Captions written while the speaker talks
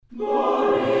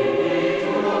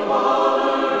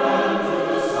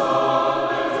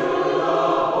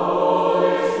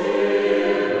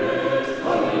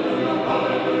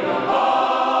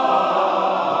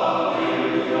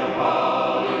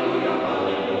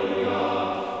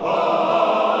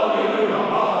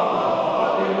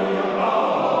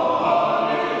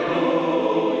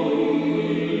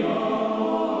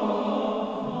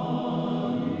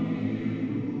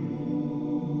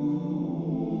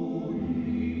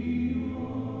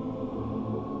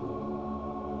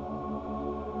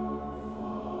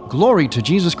Glory to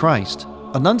Jesus Christ.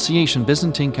 Annunciation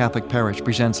Byzantine Catholic Parish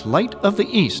presents Light of the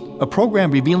East, a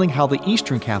program revealing how the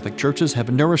Eastern Catholic Churches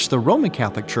have nourished the Roman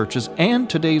Catholic Churches and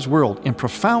today's world in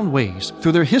profound ways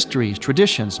through their histories,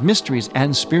 traditions, mysteries,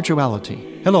 and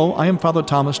spirituality. Hello, I am Father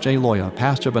Thomas J. Loya,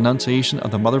 pastor of Annunciation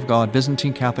of the Mother of God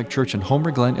Byzantine Catholic Church in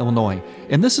Homer Glen, Illinois,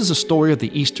 and this is a story of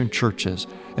the Eastern Churches,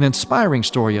 an inspiring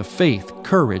story of faith,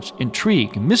 courage,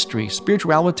 intrigue, mystery,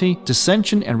 spirituality,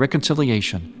 dissension, and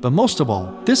reconciliation. But most of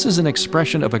all, this is an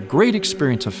expression of a great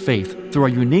experience of faith through our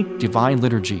unique divine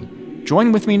liturgy.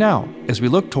 Join with me now as we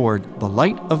look toward the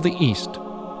Light of the East.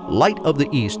 Light of the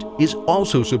East is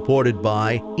also supported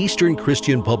by Eastern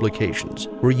Christian Publications,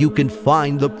 where you can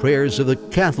find the prayers of the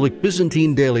Catholic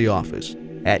Byzantine Daily Office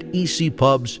at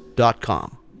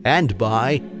ecpubs.com, and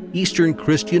by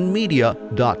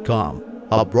easternchristianmedia.com,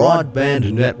 a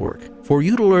broadband network for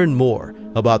you to learn more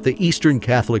about the Eastern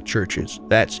Catholic Churches.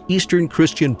 That's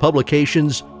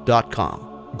easternchristianpublications.com.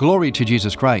 Glory to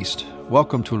Jesus Christ.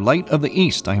 Welcome to Light of the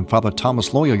East. I am Father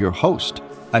Thomas Loya, your host.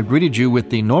 I've greeted you with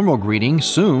the normal greeting.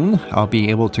 Soon, I'll be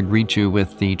able to greet you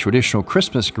with the traditional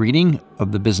Christmas greeting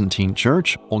of the Byzantine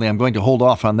Church, only I'm going to hold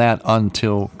off on that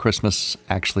until Christmas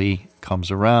actually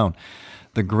comes around.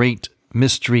 The great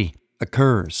mystery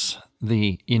occurs.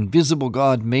 The invisible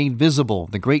God made visible,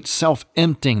 the great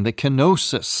self-emptying, the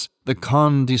kenosis, the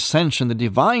condescension, the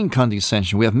divine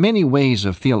condescension. We have many ways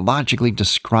of theologically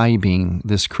describing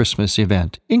this Christmas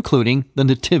event, including the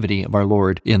nativity of our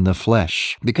Lord in the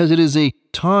flesh, because it is a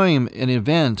time, an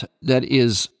event that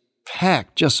is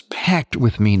just packed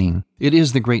with meaning. It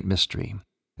is the great mystery.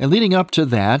 And leading up to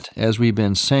that, as we've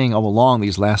been saying all along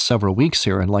these last several weeks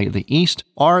here in Light of the East,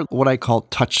 are what I call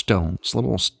touchstones,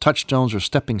 little touchstones or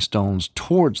stepping stones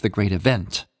towards the great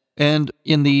event. And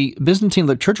in the Byzantine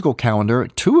liturgical calendar,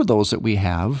 two of those that we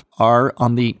have are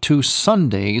on the 2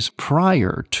 Sundays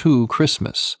prior to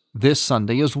Christmas. This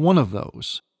Sunday is one of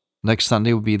those. Next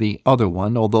Sunday will be the other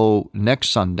one, although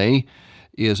next Sunday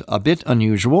is a bit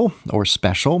unusual or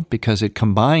special because it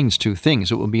combines two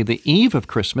things. It will be the eve of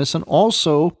Christmas and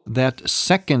also that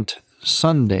second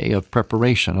Sunday of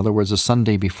preparation, in other words, the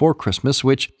Sunday before Christmas,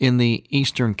 which in the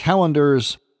Eastern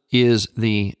calendars is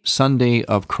the Sunday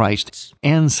of Christ's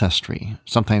ancestry,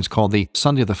 sometimes called the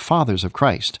Sunday of the Fathers of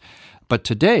Christ. But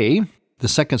today, the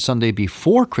second Sunday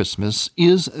before Christmas,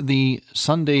 is the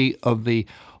Sunday of the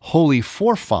Holy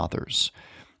Forefathers.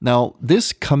 Now,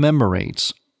 this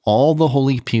commemorates all the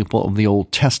holy people of the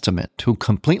Old Testament who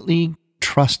completely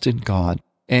trusted God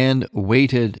and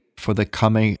waited for the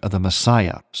coming of the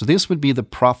Messiah. So this would be the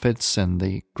prophets and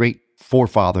the great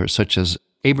forefathers such as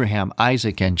Abraham,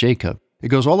 Isaac, and Jacob. It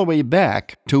goes all the way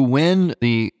back to when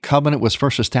the covenant was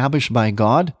first established by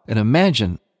God. And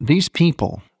imagine these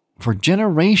people, for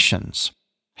generations,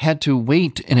 had to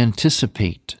wait and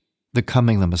anticipate the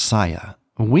coming of the Messiah.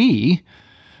 We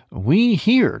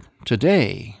here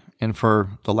today, and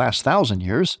for the last 1,000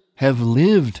 years, have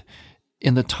lived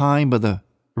in the time of the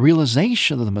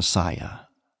realization of the Messiah,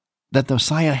 that the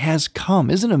Messiah has come.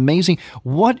 Isn't it amazing?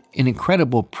 What an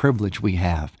incredible privilege we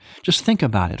have. Just think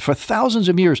about it. For thousands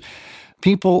of years,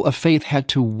 people of faith had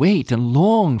to wait and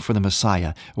long for the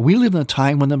Messiah. We live in a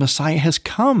time when the Messiah has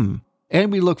come,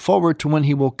 and we look forward to when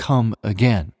he will come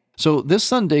again. So this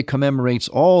Sunday commemorates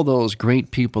all those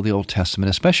great people of the Old Testament,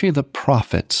 especially the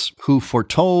prophets who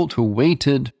foretold, who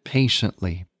waited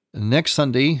patiently. Next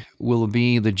Sunday will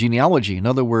be the genealogy. In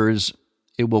other words,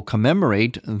 it will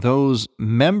commemorate those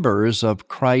members of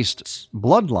Christ's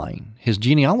bloodline, his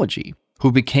genealogy,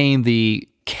 who became the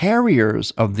carriers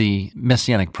of the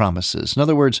messianic promises. In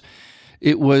other words,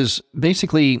 it was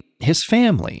basically his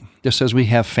family. Just as we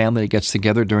have family that gets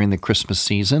together during the Christmas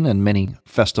season and many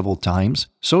festival times,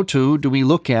 so too do we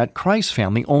look at Christ's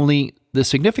family, only the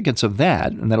significance of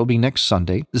that, and that'll be next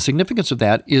Sunday, the significance of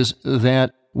that is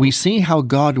that we see how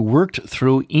God worked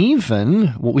through even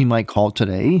what we might call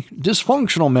today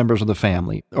dysfunctional members of the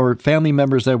family, or family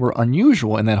members that were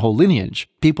unusual in that whole lineage,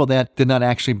 people that did not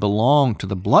actually belong to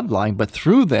the bloodline, but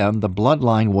through them the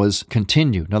bloodline was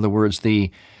continued. In other words,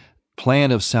 the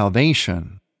plan of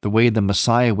salvation, the way the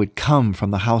Messiah would come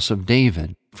from the house of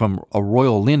David, from a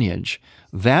royal lineage,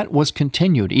 that was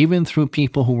continued even through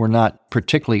people who were not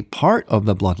particularly part of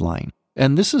the bloodline.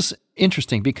 And this is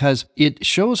interesting because it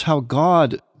shows how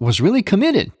God was really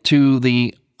committed to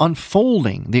the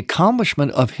unfolding, the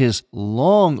accomplishment of his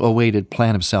long-awaited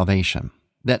plan of salvation,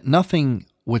 that nothing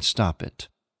would stop it.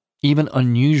 Even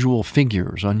unusual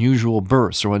figures, unusual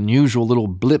births, or unusual little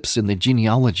blips in the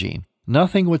genealogy,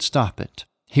 nothing would stop it.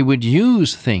 He would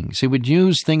use things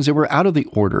that were out of the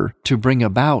order to bring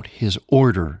about his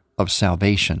order of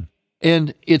salvation.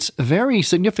 And it's very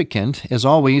significant, as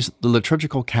always, the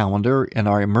liturgical calendar and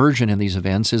our immersion in these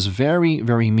events is very,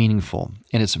 very meaningful,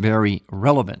 and it's very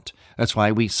relevant. That's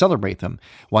why we celebrate them,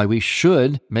 why we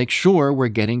should make sure we're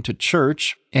getting to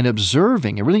church and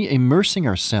observing and really immersing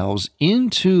ourselves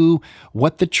into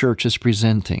what the church is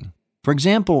presenting. For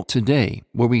example, today,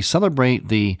 where we celebrate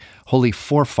the holy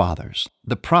forefathers,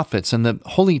 the prophets and the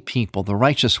holy people, the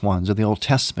righteous ones of the Old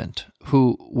Testament,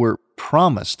 who were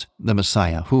promised the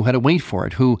Messiah, who had to wait for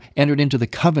it, who entered into the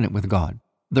covenant with God.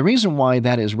 The reason why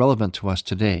that is relevant to us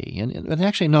today, and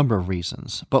actually a number of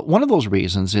reasons, but one of those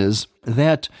reasons is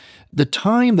that the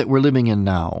time that we're living in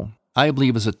now, I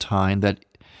believe, is a time that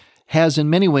has in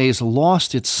many ways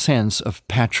lost its sense of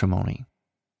patrimony.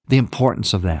 The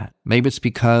importance of that. Maybe it's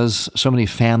because so many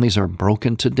families are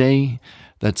broken today,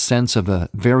 that sense of a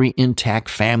very intact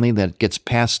family that gets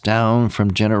passed down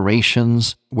from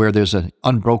generations, where there's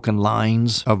unbroken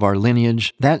lines of our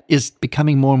lineage. That is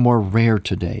becoming more and more rare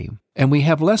today. And we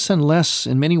have less and less,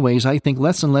 in many ways, I think,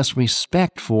 less and less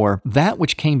respect for that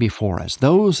which came before us,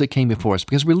 those that came before us,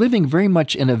 because we're living very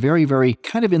much in a very, very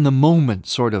kind of in the moment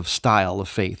sort of style of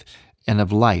faith and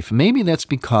of life. Maybe that's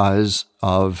because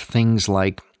of things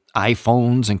like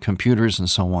iPhones and computers and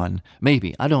so on.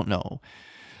 Maybe, I don't know.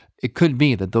 It could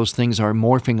be that those things are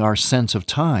morphing our sense of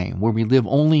time, where we live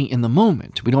only in the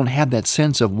moment. We don't have that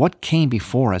sense of what came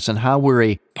before us and how we're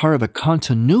a part of a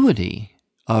continuity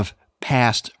of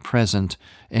past, present,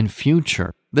 and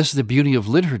future. This is the beauty of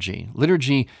liturgy.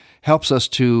 Liturgy helps us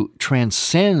to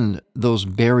transcend those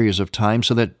barriers of time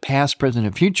so that past, present,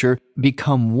 and future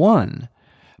become one.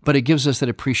 But it gives us that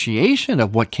appreciation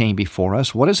of what came before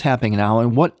us, what is happening now,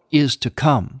 and what is to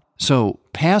come. So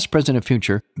past, present, and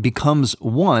future becomes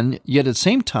one, yet at the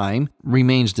same time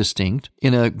remains distinct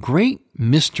in a great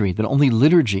mystery that only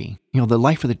liturgy, the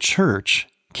life of the church,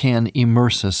 can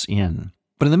immerse us in.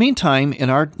 But in the meantime, in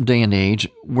our day and age,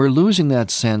 we're losing that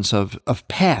sense of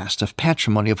past, of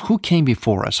patrimony, of who came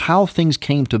before us, how things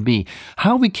came to be,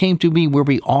 how we came to be where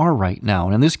we are right now.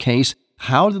 And in this case,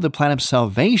 how did the plan of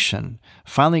salvation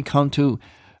finally come to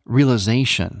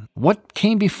realization? What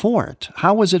came before it?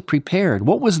 How was it prepared?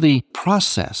 What was the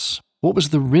process? What was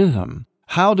the rhythm?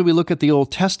 How do we look at the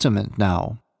Old Testament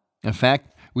now? In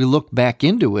fact, we look back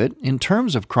into it in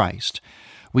terms of Christ.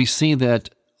 We see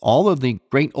that all of the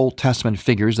great Old Testament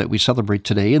figures that we celebrate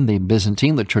today in the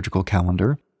Byzantine liturgical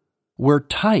calendar were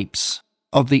types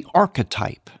of the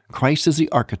archetype. Christ is the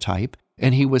archetype,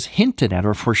 and he was hinted at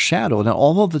or foreshadowed in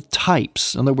all of the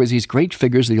types. In other words, these great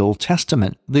figures of the Old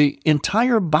Testament. The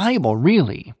entire Bible,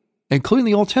 really, including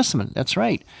the Old Testament, that's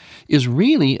right, is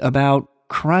really about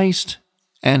Christ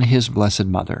and his Blessed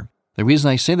Mother. The reason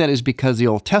I say that is because the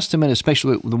Old Testament,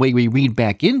 especially the way we read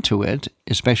back into it,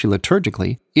 especially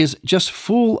liturgically, is just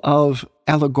full of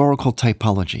allegorical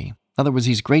typology. In other words,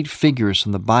 these great figures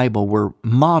from the Bible were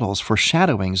models,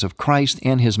 foreshadowings of Christ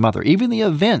and his mother. Even the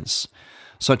events,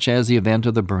 such as the event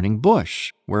of the burning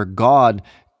bush, where God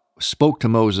spoke to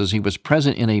Moses. He was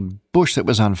present in a bush that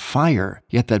was on fire,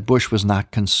 yet that bush was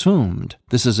not consumed.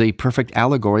 This is a perfect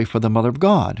allegory for the Mother of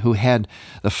God, who had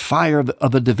the fire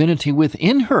of the divinity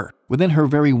within her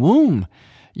very womb,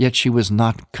 yet she was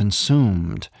not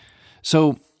consumed.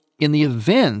 So in the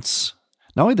events,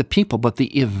 not only the people, but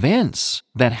the events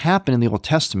that happen in the Old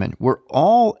Testament were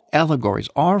all allegories,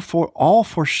 all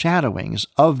foreshadowings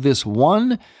of this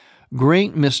one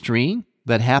great mystery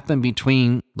that happened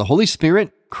between the Holy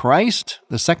Spirit, Christ,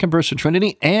 the second person of the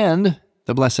Trinity, and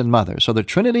the Blessed Mother. So the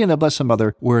Trinity and the Blessed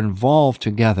Mother were involved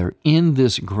together in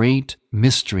this great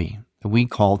mystery that we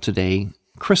call today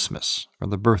Christmas, or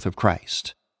the birth of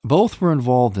Christ. Both were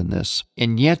involved in this,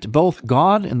 and yet both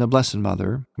God and the Blessed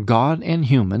Mother, God and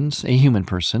humans, a human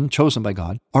person chosen by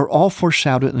God, are all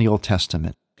foreshadowed in the Old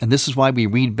Testament. And this is why we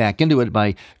read back into it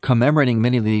by commemorating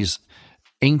many of these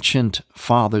ancient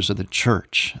fathers of the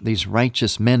church, these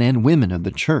righteous men and women of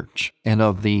the church and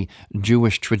of the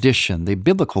Jewish tradition, the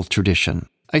biblical tradition.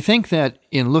 I think that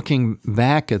in looking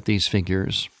back at these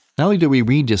figures, not only do we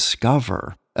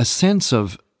rediscover a sense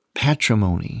of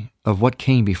patrimony of what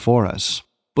came before us,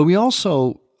 but we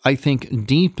also, I think,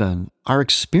 deepen our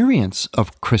experience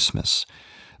of Christmas.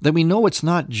 that we know it's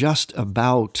not just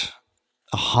about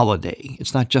a holiday.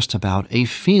 It's not just about a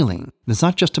feeling. It's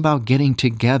not just about getting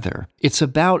together. It's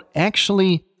about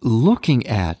actually looking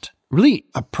at, really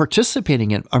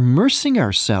participating in, immersing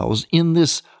ourselves in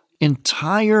this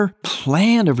entire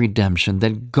plan of redemption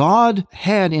that God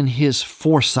had in His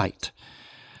foresight.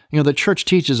 The church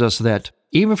teaches us that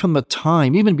even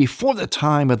before the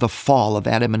time of the fall of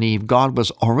Adam and Eve, God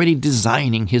was already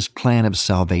designing His plan of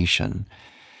salvation.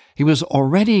 He was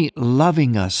already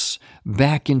loving us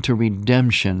back into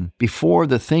redemption before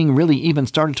the thing really even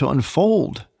started to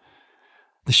unfold.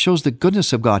 This shows the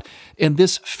goodness of God. And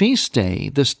this feast day,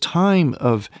 this time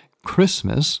of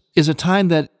Christmas, is a time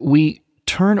that we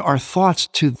turn our thoughts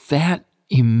to that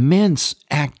immense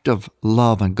act of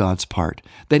love on God's part,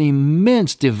 that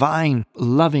immense divine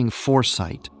loving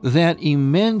foresight, that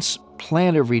immense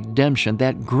plan of redemption,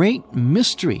 that great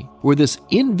mystery where this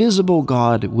invisible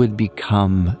God would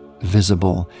become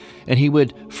visible. And He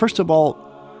would, first of all,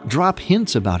 drop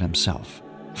hints about Himself,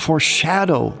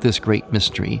 foreshadow this great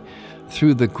mystery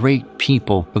through the great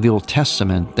people of the Old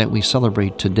Testament that we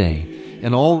celebrate today,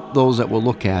 and all those that we'll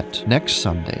look at next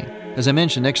Sunday. As I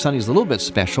mentioned, next Sunday is a little bit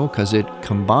special because it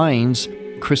combines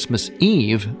Christmas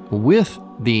Eve with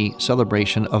the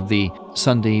celebration of the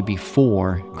Sunday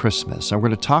before Christmas. And we're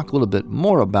going to talk a little bit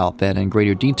more about that in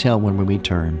greater detail when we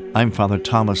return. I'm Father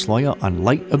Thomas Loya on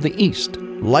Light of the East.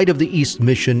 Light of the East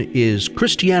mission is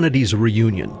Christianity's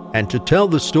reunion, and to tell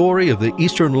the story of the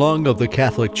Eastern lung of the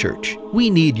Catholic Church, we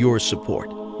need your support.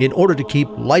 In order to keep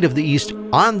Light of the East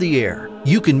on the air,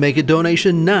 you can make a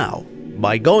donation now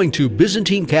by going to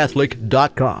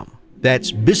ByzantineCatholic.com.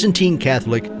 That's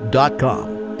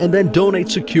ByzantineCatholic.com, and then donate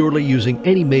securely using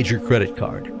any major credit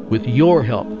card. With your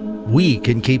help, we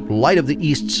can keep Light of the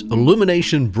East's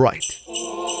illumination bright.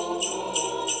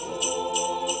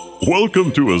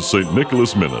 Welcome to a St.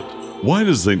 Nicholas Minute. Why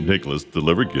does St. Nicholas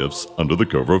deliver gifts under the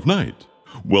cover of night?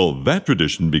 Well, that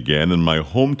tradition began in my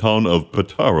hometown of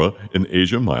Patara in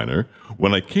Asia Minor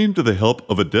when I came to the help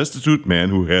of a destitute man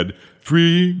who had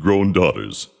 3 grown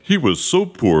daughters. He was so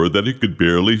poor that he could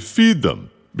barely feed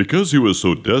them. Because he was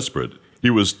so desperate,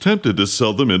 he was tempted to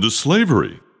sell them into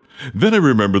slavery. Then I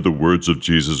remembered the words of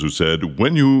Jesus who said,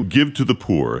 "When you give to the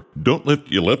poor, don't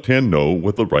let your left hand know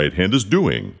what the right hand is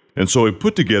doing." And so I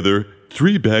put together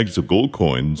 3 bags of gold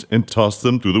coins and tossed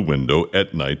them through the window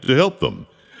at night to help them.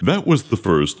 That was the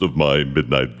first of my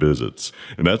midnight visits.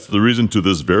 And that's the reason to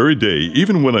this very day,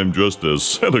 even when I'm dressed as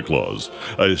Santa Claus,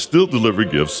 I still deliver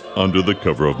gifts under the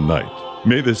cover of night.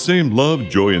 May the same love,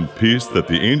 joy, and peace that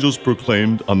the angels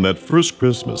proclaimed on that first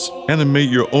Christmas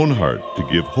animate your own heart to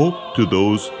give hope to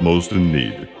those most in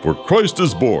need. For Christ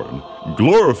is born.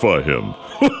 Glorify Him.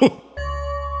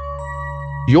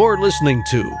 You're listening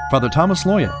to Father Thomas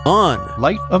Loya on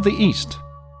Light of the East.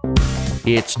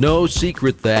 It's no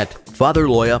secret that Father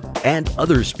Loya and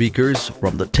other speakers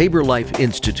from the Tabor Life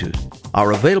Institute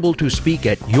are available to speak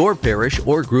at your parish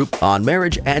or group on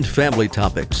marriage and family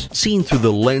topics, seen through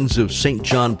the lens of St.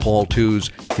 John Paul II's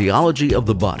Theology of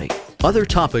the Body. Other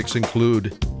topics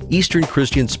include Eastern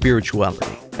Christian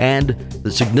spirituality and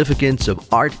the significance of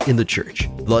art in the church.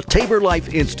 The Tabor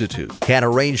Life Institute can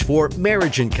arrange for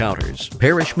marriage encounters,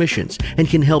 parish missions, and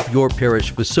can help your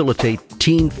parish facilitate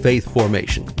teen faith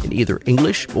formation in either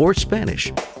English or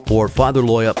Spanish. For Father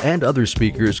Loya and other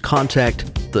speakers,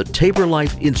 contact the Tabor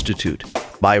Life Institute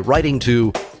by writing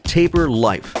to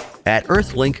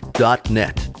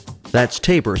taborlife@earthlink.net. That's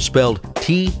Tabor spelled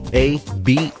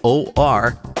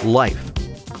Tabor life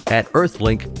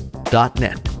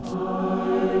 @earthlink.net.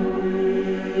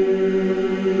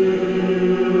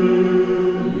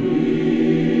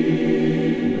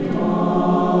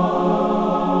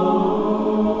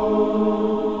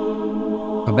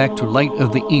 Back to Light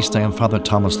of the East. I am Father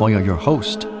Thomas Loya, your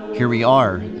host. Here we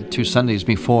are, 2 Sundays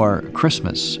before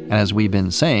Christmas. And as we've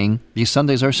been saying, these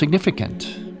Sundays are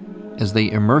significant as they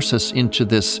immerse us into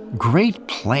this great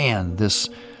plan, this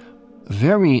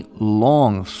very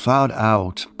long,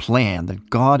 thought-out plan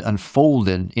that God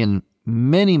unfolded in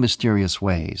many mysterious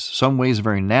ways. Some ways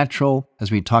very natural, as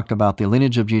we talked about the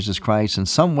lineage of Jesus Christ. In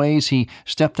some ways, He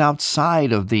stepped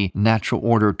outside of the natural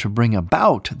order to bring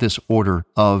about this order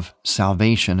of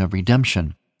salvation, of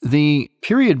redemption. The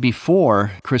period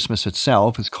before Christmas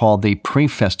itself is called the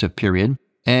pre-festive period,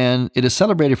 and it is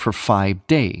celebrated for 5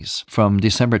 days, from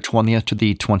December 20th to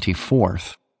the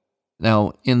 24th.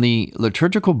 Now, in the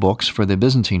liturgical books for the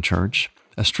Byzantine Church,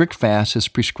 a strict fast is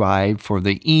prescribed for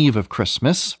the eve of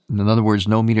Christmas. In other words,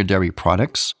 no meat or dairy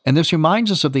products. And this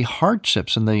reminds us of the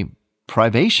hardships and the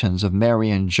privations of Mary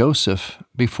and Joseph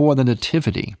before the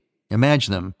Nativity.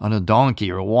 Imagine them on a donkey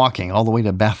or walking all the way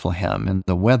to Bethlehem, and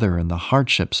the weather and the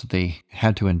hardships that they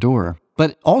had to endure.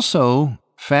 But also,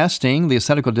 fasting, the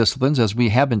ascetical disciplines, as we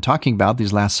have been talking about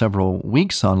these last several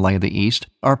weeks on Light of the East,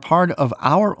 are part of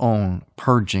our own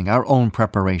purging, our own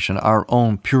preparation, our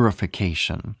own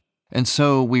purification. And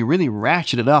so we really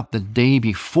ratcheted up the day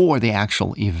before the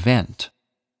actual event.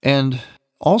 And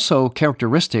also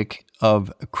characteristic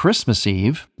of Christmas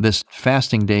Eve, this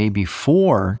fasting day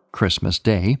before Christmas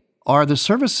Day, are the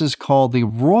services called the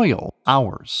Royal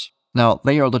Hours. Now,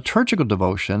 they are liturgical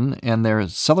devotion, and they're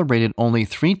celebrated only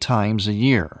 3 times a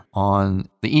year, on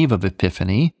the eve of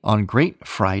Epiphany, on Great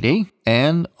Friday,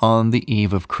 and on the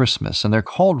eve of Christmas. And they're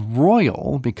called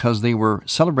royal because they were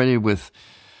celebrated with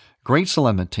great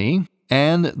solemnity,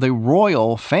 and the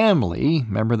royal family,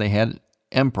 remember they had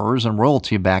emperors and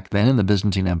royalty back then in the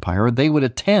Byzantine Empire, they would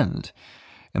attend.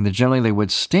 And generally they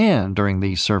would stand during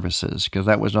these services, because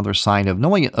that was another sign of not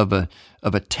only of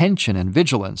attention and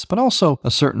vigilance, but also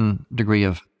a certain degree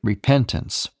of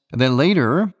repentance. And then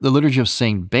later, the Liturgy of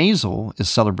St. Basil is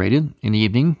celebrated in the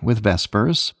evening with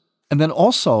Vespers. And then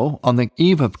also on the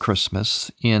eve of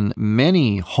Christmas, in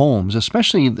many homes,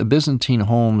 especially the Byzantine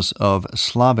homes of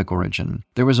Slavic origin,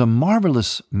 there was a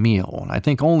marvelous meal. I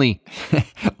think only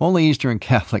Eastern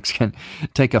Catholics can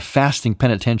take a fasting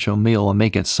penitential meal and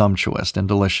make it sumptuous and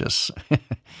delicious.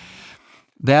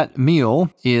 That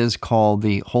meal is called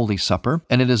the Holy Supper,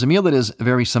 and it is a meal that is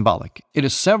very symbolic. It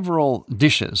is several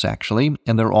dishes, actually,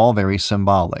 and they're all very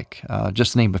symbolic.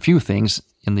 Just to name a few things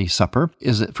in the supper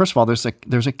is that, first of all,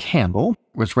 there's a candle,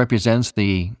 which represents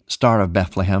the Star of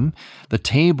Bethlehem. The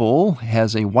table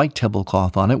has a white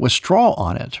tablecloth on it with straw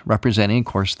on it, representing, of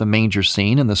course, the manger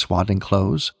scene and the swaddling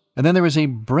clothes. And then there is a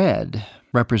bread,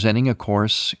 representing, of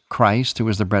course, Christ, who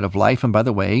is the bread of life. And by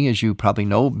the way, as you probably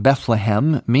know,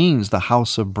 Bethlehem means the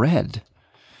house of bread.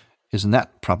 Isn't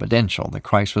that providential that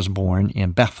Christ was born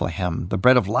in Bethlehem, the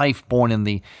bread of life, born in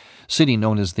the city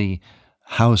known as the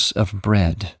house of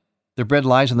bread? The bread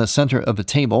lies in the center of the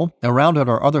table. Around it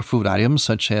are other food items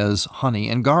such as honey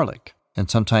and garlic. And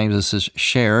sometimes this is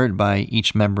shared by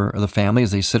each member of the family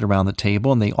as they sit around the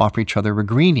table and they offer each other a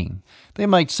greeting. They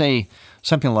might say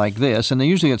something like this, and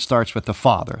usually it starts with the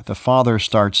father. The father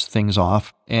starts things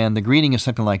off, and the greeting is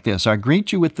something like this: I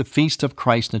greet you with the feast of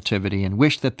Christ's nativity and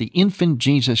wish that the infant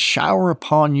Jesus shower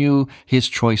upon you his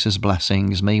choicest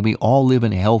blessings. May we all live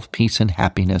in health, peace, and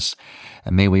happiness,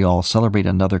 and may we all celebrate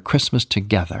another Christmas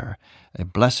together. A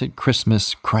blessed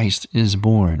Christmas, Christ is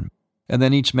born. And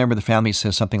then each member of the family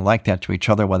says something like that to each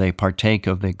other while they partake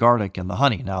of the garlic and the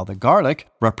honey. Now, the garlic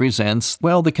represents,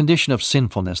 well, the condition of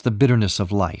sinfulness, the bitterness of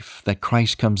life that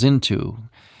Christ comes into.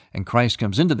 And Christ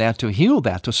comes into that to heal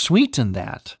that, to sweeten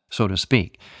that, so to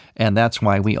speak. And that's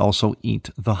why we also eat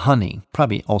the honey.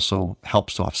 Probably also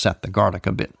helps to offset the garlic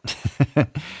a bit.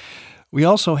 We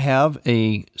also have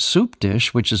a soup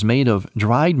dish, which is made of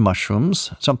dried mushrooms.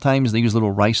 Sometimes they use a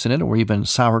little rice in it, or even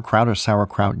sauerkraut or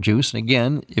sauerkraut juice. And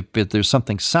again, if there's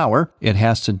something sour, it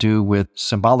has to do with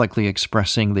symbolically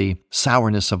expressing the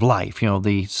sourness of life,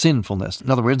 the sinfulness.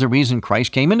 In other words, the reason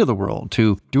Christ came into the world,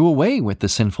 to do away with the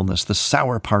sinfulness, the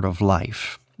sour part of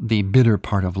life, the bitter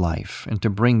part of life, and to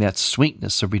bring that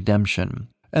sweetness of redemption.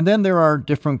 And then there are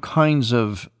different kinds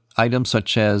of items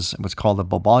such as what's called the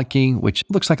bobalki, which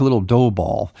looks like a little dough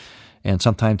ball, and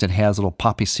sometimes it has a little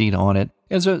poppy seed on it.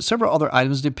 There's several other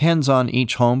items, depends on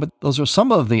each home, but those are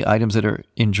some of the items that are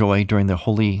enjoyed during the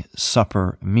Holy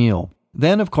Supper meal.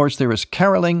 Then, of course, there is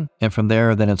caroling, and from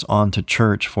there, then it's on to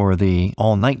church for the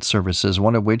all-night services,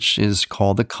 one of which is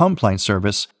called the Compline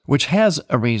service, which has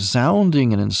a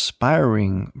resounding and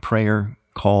inspiring prayer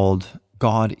called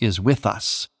God is with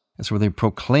us. That's where they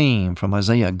proclaim from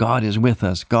Isaiah, God is with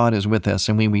us, God is with us.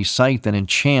 And we recite and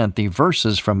enchant the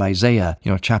verses from Isaiah,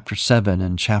 chapter 7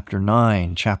 and chapter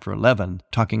 9, chapter 11,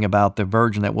 talking about the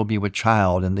virgin that will be with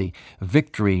child and the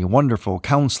victory, wonderful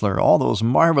counselor, all those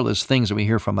marvelous things that we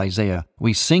hear from Isaiah.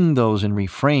 We sing those in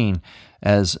refrain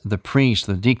as the priest,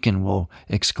 the deacon will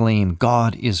exclaim,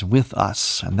 God is with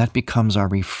us. And that becomes our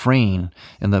refrain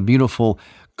in the beautiful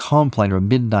Compline or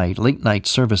midnight, late night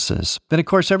services. Then, of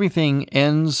course, everything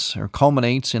ends or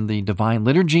culminates in the Divine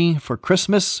Liturgy for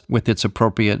Christmas with its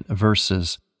appropriate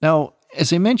verses. Now,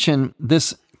 as I mentioned,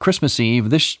 this Christmas Eve,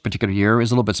 this particular year,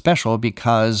 is a little bit special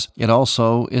because it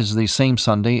also is the same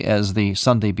Sunday as the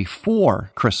Sunday before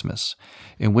Christmas,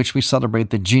 in which we celebrate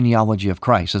the genealogy of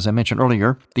Christ. As I mentioned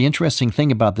earlier, the interesting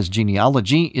thing about this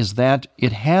genealogy is that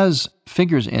it has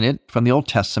figures in it from the Old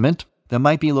Testament that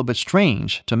might be a little bit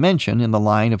strange to mention in the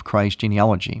line of Christ's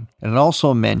genealogy. And it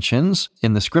also mentions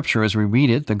in the scripture as we read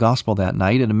it, the gospel that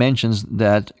night, it mentions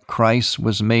that Christ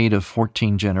was made of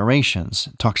 14 generations.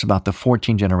 It talks about the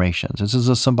 14 generations. This is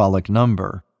a symbolic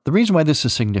number. The reason why this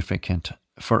is significant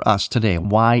for us today,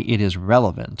 why it is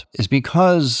relevant, is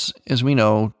because, as we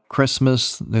know,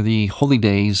 Christmas, the holy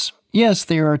days, yes,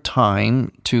 they are a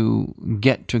time to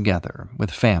get together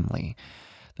with family.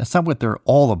 That's not what they're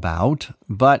all about,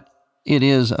 but it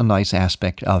is a nice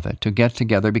aspect of it, to get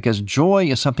together, because joy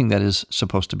is something that is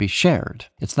supposed to be shared.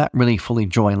 It's not really fully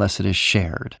joy unless it is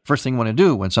shared. First thing we want to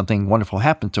do when something wonderful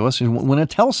happens to us is we want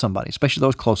to tell somebody, especially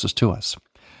those closest to us.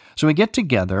 So we get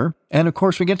together, and of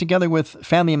course we get together with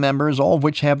family members, all of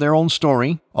which have their own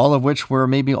story, all of which were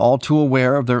maybe all too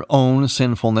aware of their own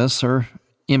sinfulness or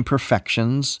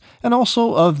imperfections, and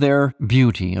also of their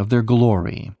beauty, of their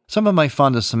glory. Some of my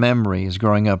fondest memories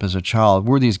growing up as a child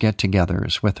were these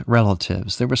get-togethers with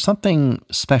relatives. There was something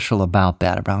special about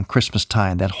that around Christmas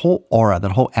time, that whole aura,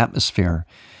 that whole atmosphere.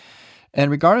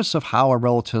 And regardless of how our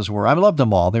relatives were, I loved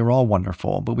them all. They were all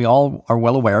wonderful. But we all are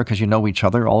well aware, because you know each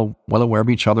other, all well aware of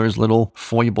each other's little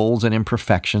foibles and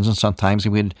imperfections. And sometimes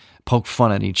we'd poke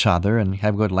fun at each other and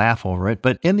have a good laugh over it.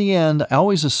 But in the end, I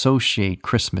always associate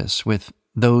Christmas with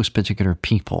those particular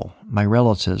people, my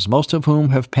relatives, most of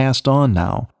whom have passed on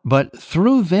now. But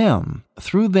through them,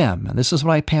 and this is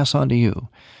what I pass on to you,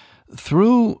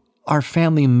 through our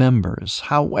family members,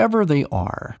 however they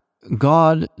are,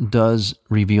 God does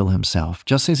reveal himself,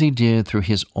 just as he did through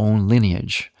his own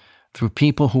lineage, through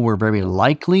people who were very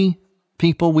likely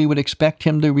people we would expect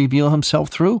him to reveal himself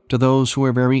through, to those who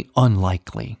are very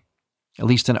unlikely, at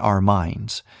least in our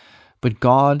minds. But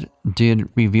God did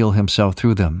reveal himself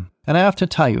through them. And I have to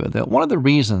tell you that one of the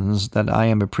reasons that I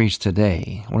am a priest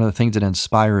today, one of the things that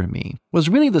inspired me, was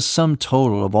really the sum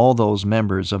total of all those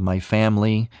members of my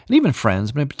family, and even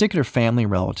friends, but in particular family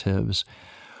relatives,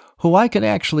 who I could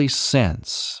actually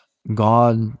sense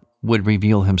God would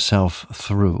reveal himself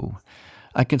through.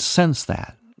 I could sense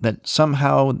that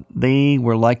somehow they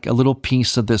were like a little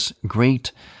piece of this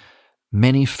great,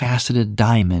 many-faceted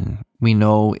diamond we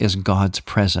know is God's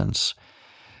presence.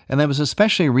 And that was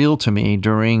especially real to me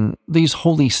during these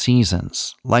holy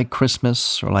seasons, like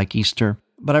Christmas or like Easter.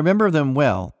 But I remember them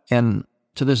well, and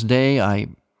to this day I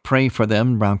pray for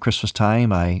them around Christmas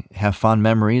time. I have fond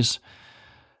memories.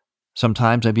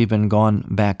 Sometimes I've even gone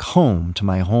back home to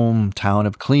my hometown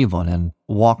of Cleveland and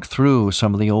walked through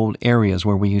some of the old areas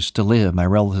where we used to live, my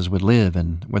relatives would live,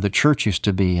 and where the church used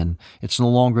to be, and it's no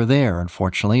longer there,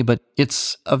 unfortunately. But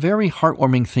it's a very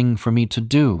heartwarming thing for me to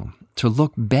do, to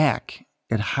look back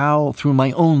at how, through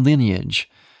my own lineage,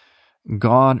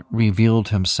 God revealed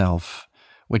himself,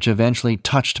 which eventually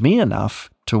touched me enough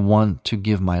to want to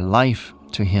give my life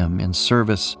to him in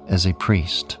service as a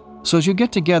priest. So as you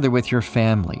get together with your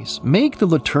families, make the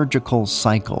liturgical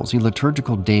cycles, the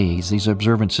liturgical days, these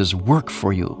observances work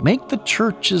for you. Make the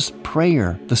church's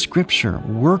prayer, the scripture,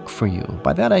 work for you.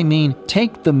 By that I mean,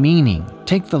 take the meaning,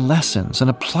 take the lessons, and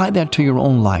apply that to your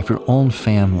own life, your own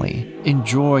family.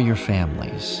 Enjoy your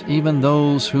families, even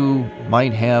those who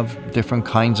might have different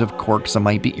kinds of quirks that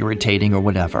might be irritating or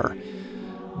whatever.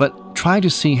 But try to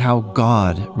see how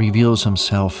God reveals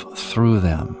himself through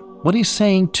them. What he's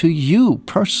saying to you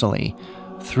personally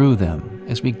through them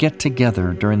as we get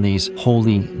together during these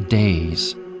holy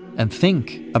days. And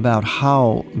think about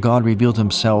how God revealed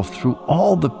himself through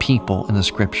all the people in the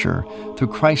scripture, through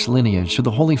Christ's lineage, through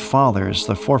the Holy Fathers,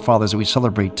 the forefathers that we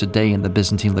celebrate today in the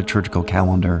Byzantine liturgical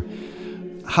calendar.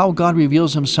 How God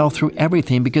reveals himself through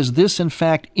everything, because this, in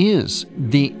fact, is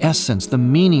the essence, the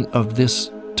meaning of this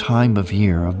time of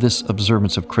year, of this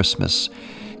observance of Christmas.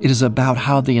 It is about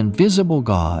how the invisible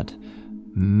God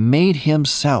made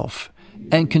himself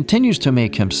and continues to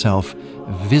make himself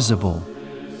visible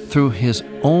through his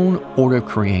own order of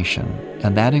creation,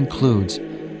 and that includes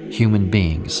human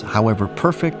beings, however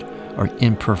perfect or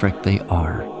imperfect they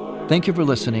are. Thank you for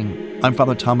listening. I'm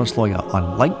Father Thomas Loya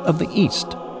on Light of the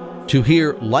East. To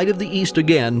hear Light of the East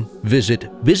again, visit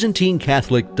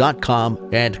ByzantineCatholic.com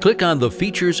and click on the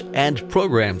Features and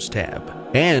Programs tab,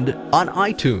 and on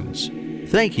iTunes.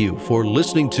 Thank you for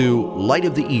listening to Light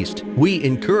of the East. We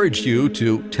encourage you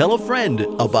to tell a friend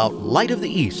about Light of the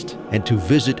East and to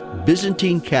visit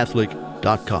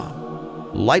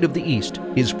ByzantineCatholic.com. Light of the East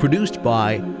is produced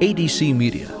by ADC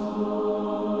Media.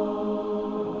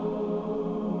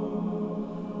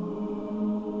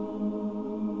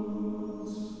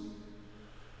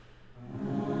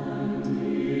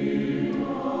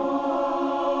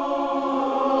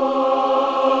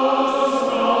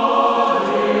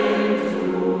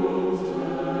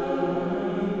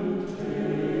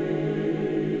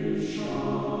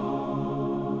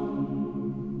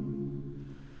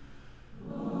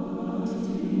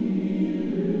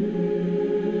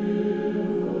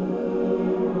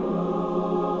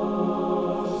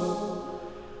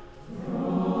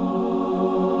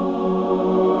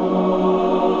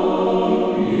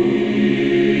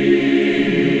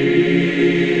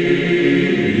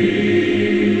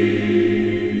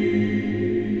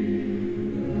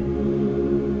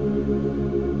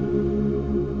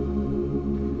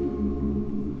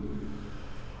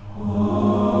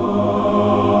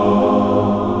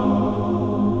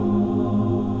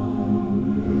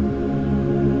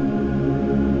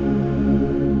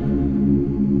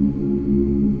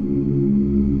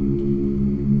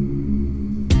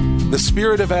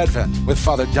 Spirit of Advent with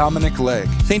Father Dominic Legg.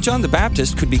 St. John the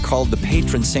Baptist could be called the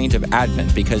patron saint of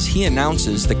Advent because he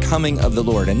announces the coming of the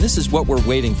Lord. And this is what we're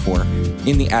waiting for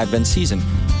in the Advent season.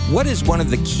 What is one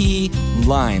of the key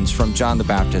lines from John the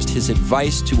Baptist, his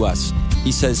advice to us?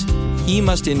 He says, "He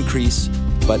must increase,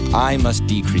 but I must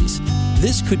decrease."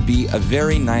 This could be a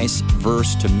very nice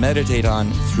verse to meditate on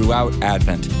throughout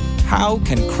Advent. How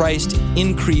can Christ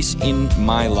increase in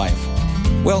my life?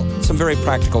 Well, some very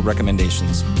practical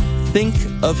recommendations. Think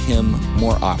of him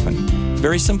more often.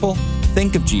 Very simple,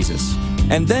 think of Jesus.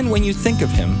 And then when you think of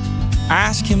him,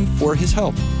 ask him for his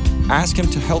help. Ask him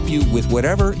to help you with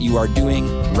whatever you are doing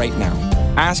right now.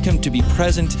 Ask him to be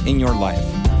present in your life.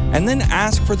 And then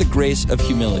ask for the grace of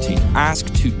humility.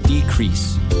 Ask to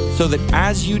decrease, so that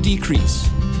as you decrease,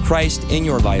 Christ in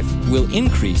your life will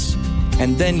increase,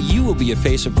 and then you will be a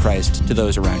face of Christ to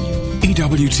those around you.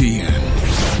 EWTN.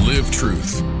 Live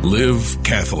truth. Live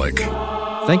Catholic.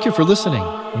 Thank you for listening.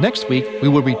 Next week, we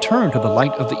will return to the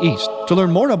Light of the East. To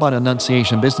learn more about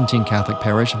Annunciation Byzantine Catholic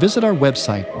Parish, visit our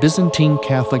website,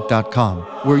 ByzantineCatholic.com,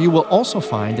 where you will also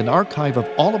find an archive of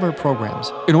all of our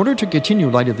programs. In order to continue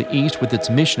Light of the East with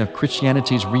its mission of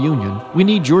Christianity's reunion, we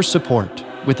need your support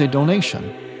with a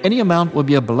donation. Any amount will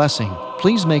be a blessing.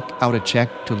 Please make out a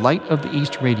check to Light of the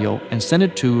East Radio and send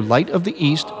it to Light of the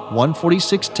East,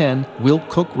 14610 Will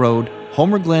Cook Road,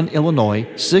 Homer Glen, Illinois,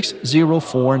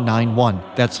 60491.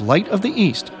 That's Light of the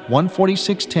East,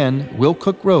 14610 Will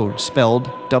Cook Road, spelled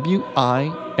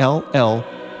WILL-COOK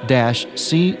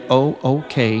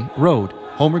Road,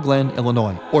 Homer Glen,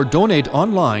 Illinois. Or donate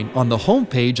online on the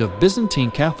homepage of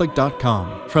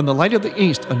ByzantineCatholic.com. From the Light of the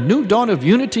East, a new dawn of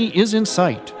unity is in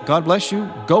sight. God bless you,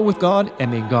 go with God,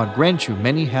 and may God grant you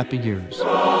many happy years.